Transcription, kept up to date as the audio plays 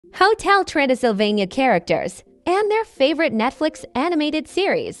Hotel Transylvania characters, and their favorite Netflix animated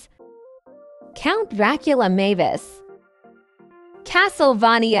series. Count Dracula Mavis,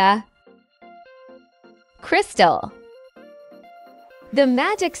 Castlevania, Crystal, The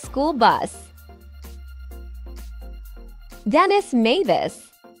Magic School Bus, Dennis Mavis,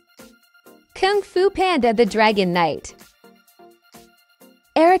 Kung Fu Panda the Dragon Knight,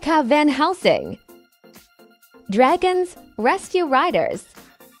 Erica Van Helsing, Dragons Rescue Riders,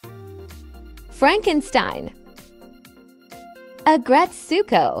 Frankenstein,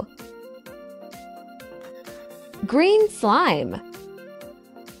 Agretsuko, Green Slime,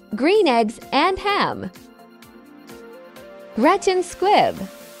 Green Eggs and Ham, Gretchen Squibb,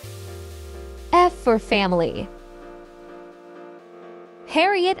 F for Family,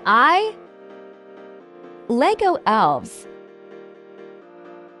 Harriet I, Lego Elves,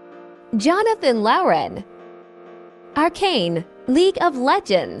 Jonathan Lauren, Arcane League of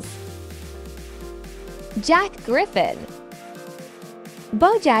Legends, Jack Griffin,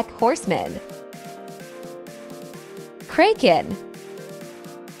 BoJack Horseman, Kraken,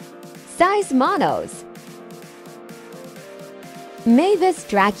 Seismonos, Mavis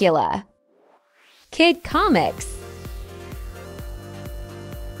Dracula, Kid Comics,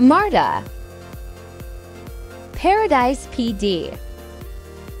 Marta, Paradise PD,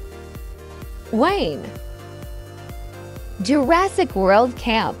 Wayne, Jurassic World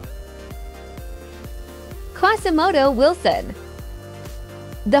Camp, Quasimodo Wilson,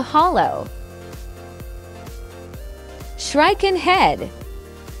 The Hollow, Shrieking Head,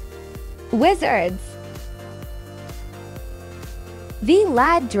 Wizards, The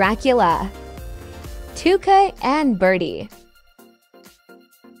Lad Dracula, Tuca and Birdie.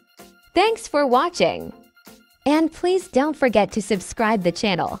 Thanks for watching, and please don't forget to subscribe the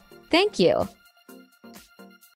channel. Thank you.